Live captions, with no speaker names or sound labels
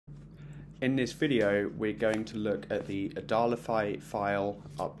In this video, we're going to look at the Adalify File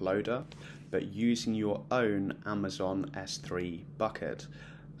uploader, but using your own Amazon S3 bucket.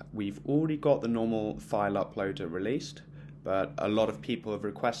 We've already got the normal file uploader released, but a lot of people have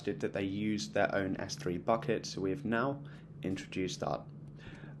requested that they use their own S3 bucket, so we have now introduced that.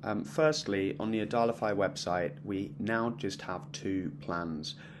 Firstly, on the Adalify website, we now just have two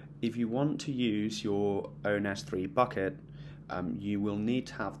plans. If you want to use your own S3 bucket, you will need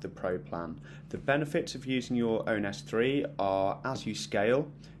to have the Pro plan. The benefits of using your own S3 are, as you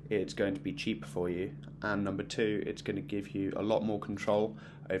scale, it's going to be cheaper for you, and number two, it's going to give you a lot more control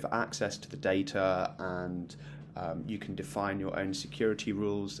over access to the data, and you can define your own security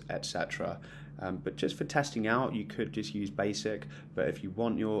rules, etc. But just for testing out, you could just use basic, but if you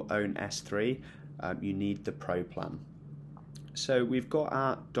want your own S3, you need the Pro plan. So we've got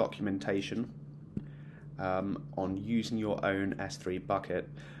our documentation on using your own S3 bucket.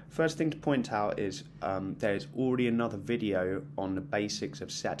 First thing to point out is there's already another video on the basics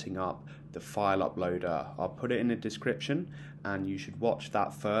of setting up the file uploader. I'll put it in the description, and you should watch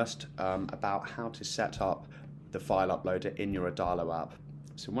that first about how to set up the file uploader in your Adalo app.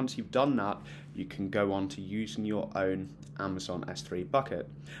 So once you've done that, you can go on to using your own Amazon S3 bucket.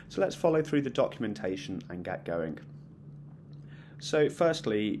 So let's follow through the documentation and get going. So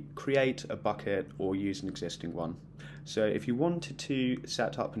firstly, create a bucket or use an existing one. So if you wanted to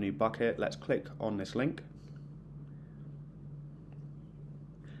set up a new bucket, let's click on this link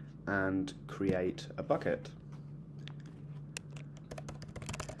and create a bucket.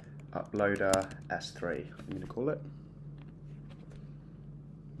 Uploader S3, I'm going to call it.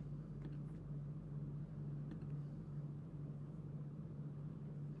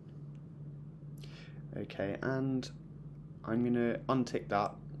 Okay, and I'm going to untick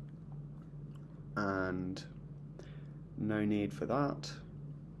that, and no need for that,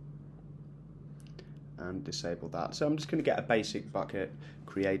 and disable that. So I'm just going to get a basic bucket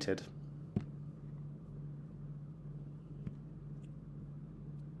created.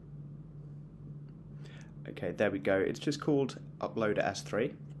 Okay, there we go. It's just called Uploader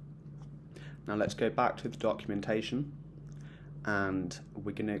S3. Now let's go back to the documentation, and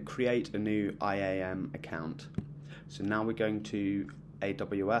we're going to create a new IAM account. So now we're going to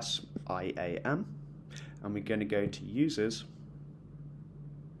AWS IAM, and we're going to go to users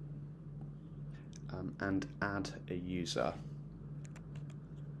and add a user.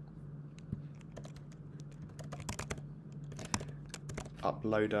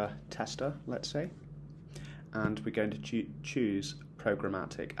 Uploader tester, let's say, and we're going to choose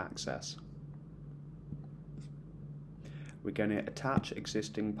programmatic access. We're going to attach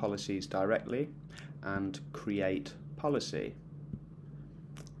existing policies directly and create policy.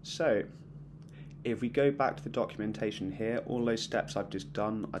 So if we go back to the documentation here, all those steps I've just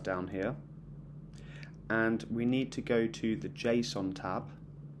done are down here, and we need to go to the JSON tab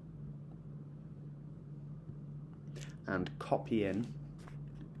and copy in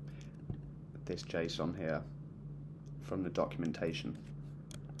this JSON here from the documentation.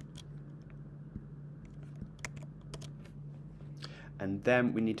 And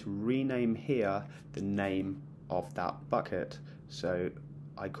then we need to rename here the name of that bucket. So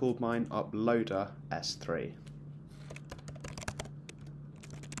I called mine Uploader S3.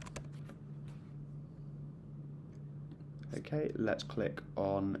 Okay, let's click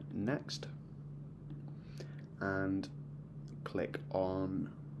on Next and click on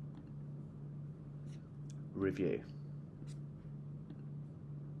Review.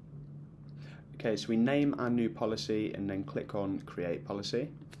 Okay, so we name our new policy and then click on Create Policy,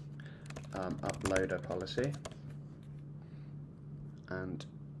 Uploader Policy, and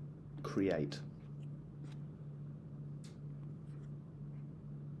Create.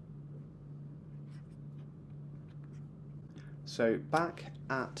 So back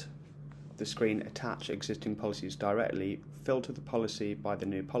at the screen, attach existing policies directly, filter the policy by the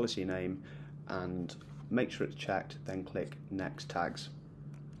new policy name, and make sure it's checked, then click Next Tags.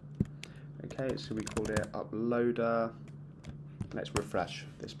 Okay, so we called it Uploader. Let's refresh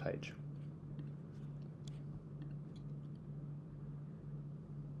this page.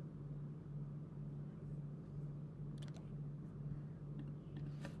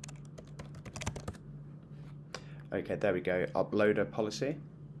 Okay, there we go, Uploader Policy.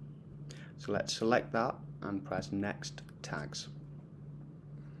 So let's select that and press Next Tags.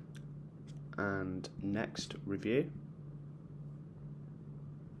 And Next Review.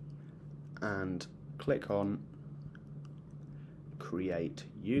 And click on Create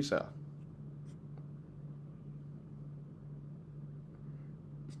User.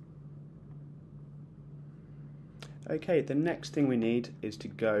 Okay, the next thing we need is to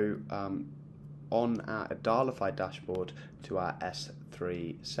go on our Adalify dashboard to our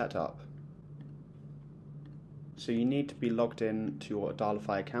S3 setup. So you need to be logged in to your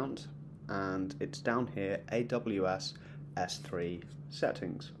Adalify account, and it's down here, AWS S3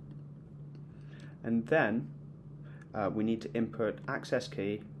 settings. And then we need to input access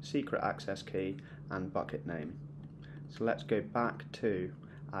key, secret access key, and bucket name. So let's go back to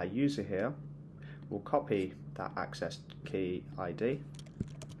our user here. We'll copy that access key ID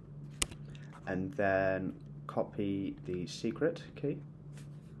and then copy the secret key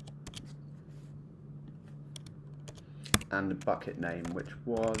and the bucket name, which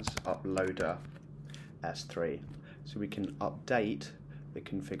was uploader S3, so we can update the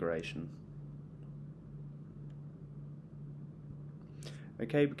configuration.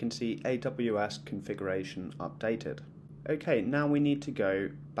 Okay, we can see AWS configuration updated. Okay, now we need to go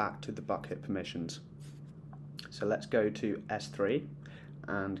back to the bucket permissions. So let's go to S3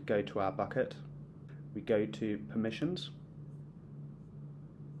 and go to our bucket. We go to permissions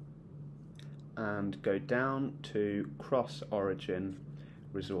and go down to cross-origin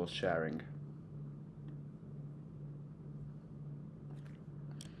resource sharing.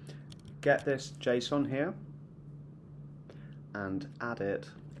 Get this JSON here and add it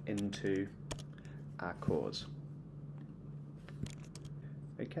into our cores.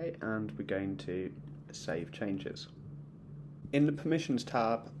 Okay, and we're going to save changes. In the permissions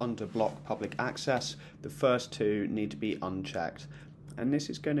tab under block public access, the first two need to be unchecked, and this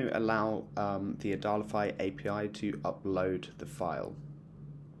is going to allow the Adalify API to upload the file.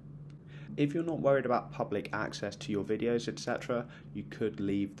 If you're not worried about public access to your videos, etc., you could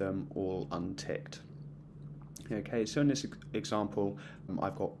leave them all unticked. Okay, so in this example,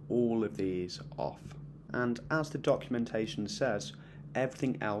 I've got all of these off, and as the documentation says,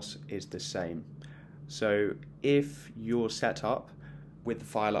 everything else is the same. So if you're set up with the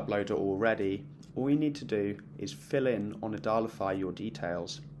file uploader already, all you need to do is fill in on Adalify your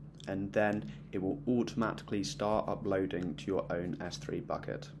details, and then it will automatically start uploading to your own S3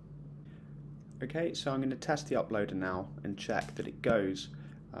 bucket. Okay, so I'm going to test the uploader now and check that it goes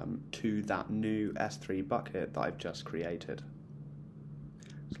to that new S3 bucket that I've just created.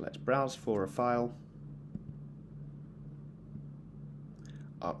 So let's browse for a file,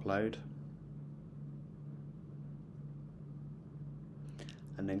 upload,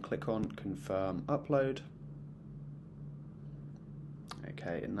 and then click on confirm upload.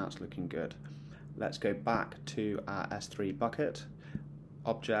 Okay, and that's looking good. Let's go back to our S3 bucket,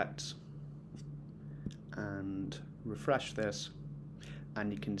 objects, and refresh this,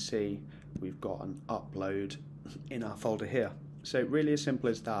 and you can see we've got an upload in our folder here. So really as simple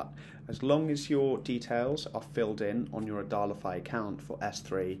as that. As long as your details are filled in on your Adalify account for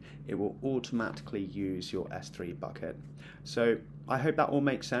S3, it will automatically use your S3 bucket. So I hope that all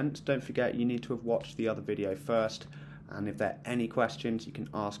makes sense. Don't forget you need to have watched the other video first, and if there are any questions you can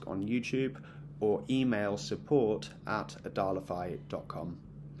ask on YouTube or email support@adalify.com.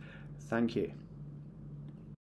 Thank you.